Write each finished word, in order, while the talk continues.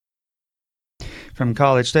From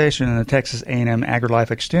College Station and the Texas A&M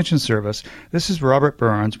AgriLife Extension Service, this is Robert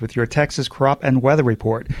Burns with your Texas Crop and Weather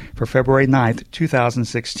Report for February 9th,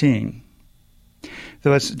 2016.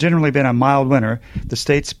 Though it's generally been a mild winter, the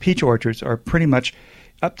state's peach orchards are pretty much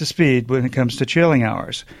up to speed when it comes to chilling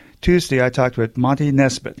hours. Tuesday, I talked with Monte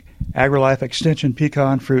Nesbitt, AgriLife Extension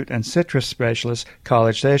pecan, fruit, and citrus specialist,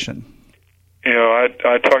 College Station. You know,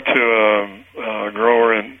 I talked to a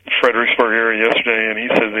grower in Fredericksburg area yesterday, and he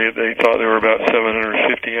said they thought they were about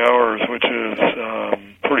 750 hours, which is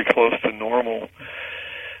pretty close to normal.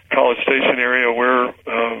 College Station area, we're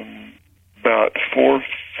about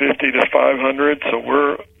 450 to 500, so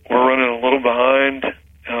we're running a little behind.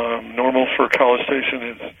 Normal for College Station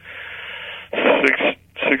is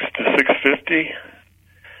 6 to 650.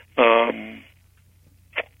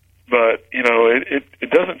 But, you know, it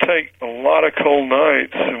doesn't take a lot of cold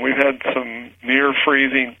nights, and we've had some near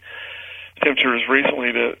freezing temperatures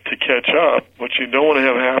recently to catch up. What you don't want to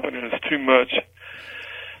have happen is too much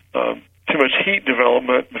heat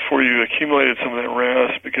development before you accumulated some of that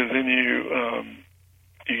rest, because then you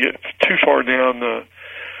get too far down the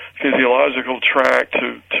physiological track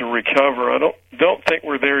to recover. I don't think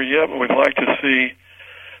we're there yet, but we'd like to see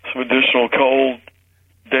some additional cold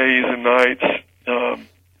days and nights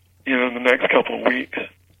in the next couple of weeks.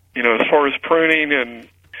 You know, as far as pruning, and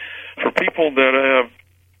for people that have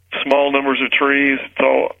small numbers of trees,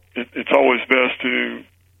 it's always best to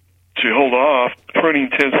hold off. Pruning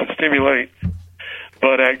tends to stimulate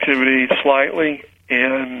bud activity slightly,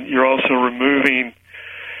 and you're also removing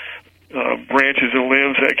branches and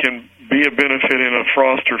limbs that can be a benefit in a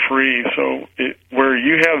frost or freeze. So where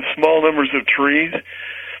you have small numbers of trees,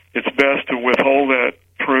 it's best to withhold that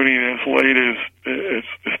pruning as late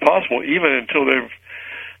as possible, even until they've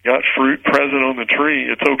got fruit present on the tree.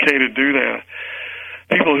 It's okay to do that.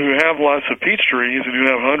 People who have lots of peach trees and who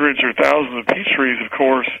have hundreds or thousands of peach trees, of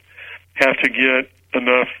course, have to get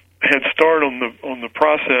enough head start on the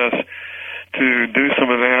process to do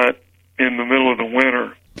some of that in the middle of the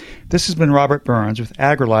winter. This has been Robert Burns with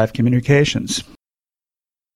AgriLife Communications.